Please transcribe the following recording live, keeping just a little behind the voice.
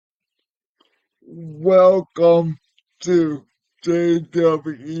Welcome to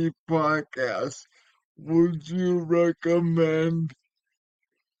JWE Podcast. Would you recommend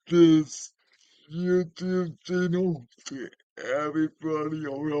this YouTube channel to everybody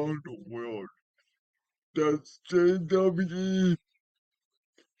around the world? That's JWE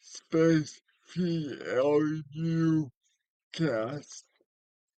space PLU cast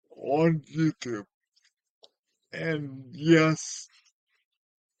on YouTube. And yes,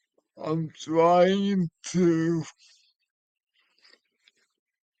 I'm trying to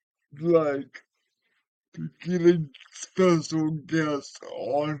like getting special guests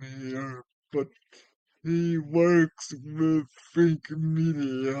on here, but he works with Think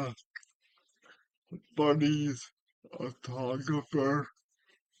Media, but he's a photographer,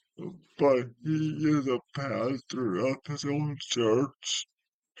 but he is a pastor of his own church.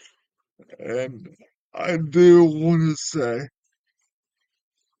 And I do want to say,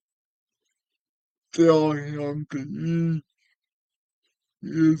 tell him that he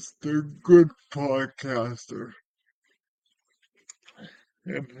is the good podcaster,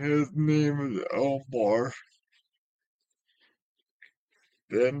 and his name is Omar.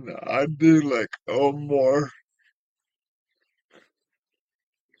 And I do like Omar,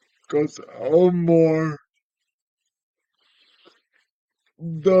 because Omar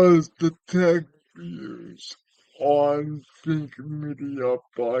does the tech reviews on Think Media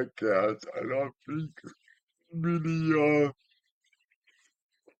Podcast and on Think Media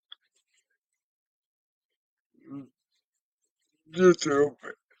YouTube.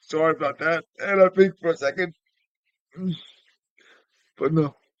 Sorry about that. And I think for a second. But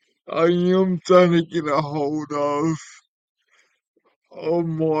no, I am trying to get a hold of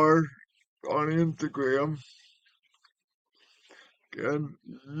Omar on Instagram. And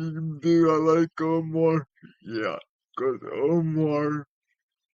do I like Omar? Yeah, because Omar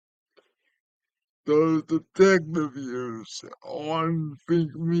does the tech reviews on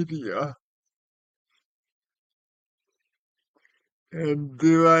Think Media. And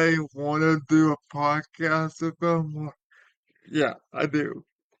do I want to do a podcast about more? Yeah, I do.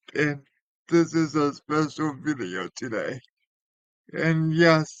 And this is a special video today. And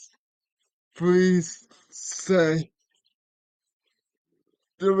yes, please say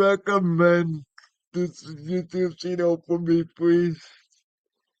to recommend this YouTube channel for me, please.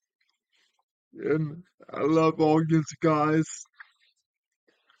 And I love all you guys.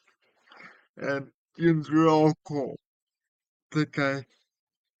 And you're all cool. Okay,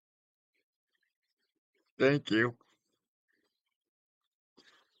 thank you.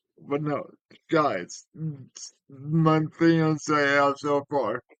 But no, guys, my fiance out so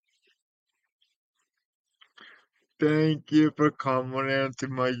far. Thank you for coming into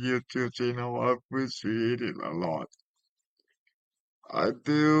my YouTube channel. I appreciate it a lot. I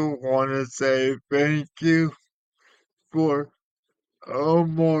do want to say thank you for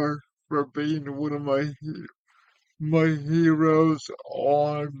Omar for being one of my heroes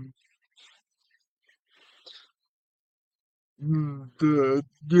on the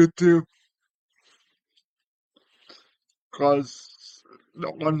YouTube, cause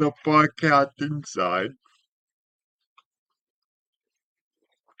on the podcasting side,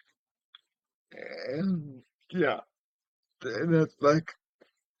 and yeah, and it's like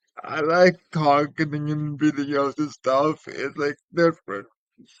I like talking in videos and stuff. It's like different.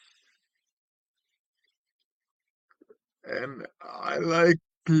 And I like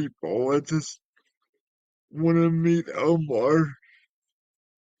people. I just want to meet Omar,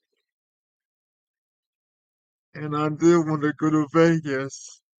 and I do want to go to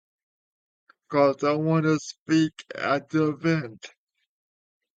Vegas because I want to speak at the event,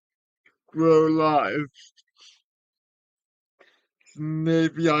 Grow Live.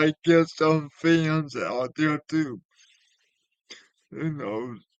 Maybe I get some fans out there too. Who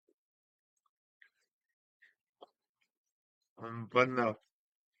knows? But no,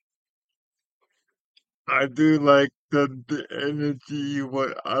 I do like the energy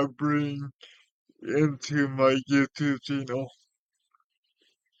what I bring into my YouTube channel,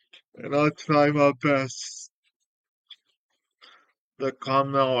 and I'll try my best to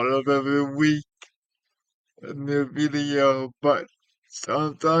come out of every week a new video, but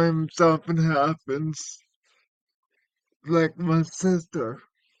sometimes something happens, like my sister.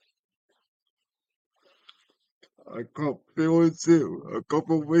 A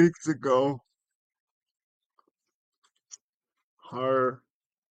couple weeks ago, her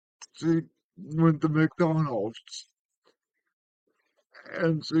she went to McDonald's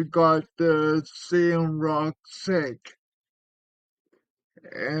and she got the Rock shake.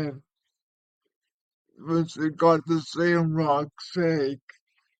 And when she got the Rock shake,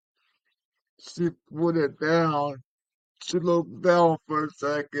 she put it down. She looked down for a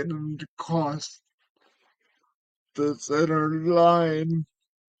second and crossed the center line,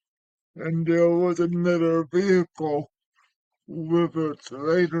 and there was another vehicle with a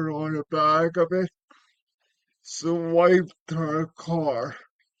trailer on the back of it. Swiped her car,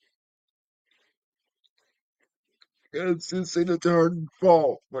 and she said it's her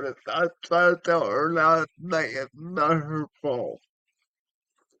fault. But it's not trying to tell her last night it's not her fault.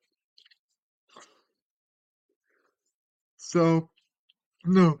 So,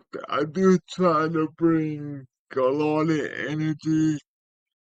 no, I do try to bring a lot of energy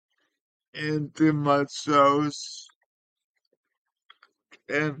into my shows,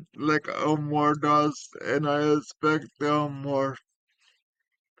 and like Elmore does, and I expect Elmore.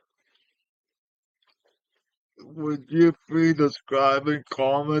 Would you please describe and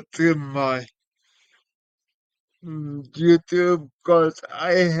comment in my YouTube? Because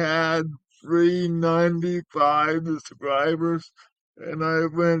I had 395 subscribers, and I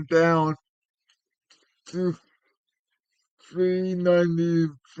went down to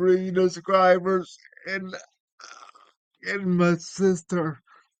 393 subscribers, and my sister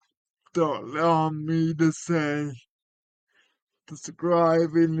don't allow me to say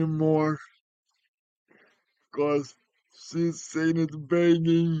subscribe anymore because she's saying it's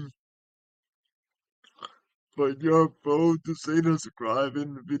begging for your phone to say to subscribe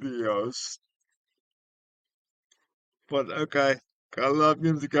in the videos. But okay, I love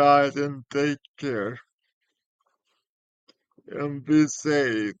you guys and take care and be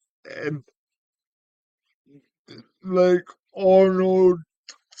safe. And like Arnold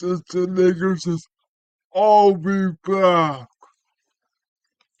Schwarzenegger says, I'll be back.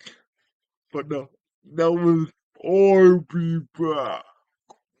 But no, that was I'll be back.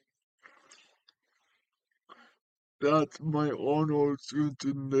 That's my Arnold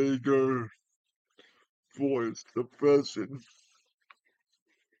Schwarzenegger voice, the present.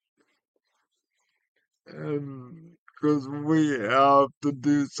 And because we have to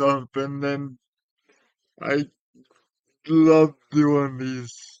do something, and I love doing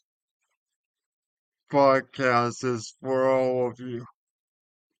these podcasts for all of you.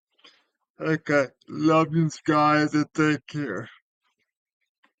 Okay, love you guys and take care.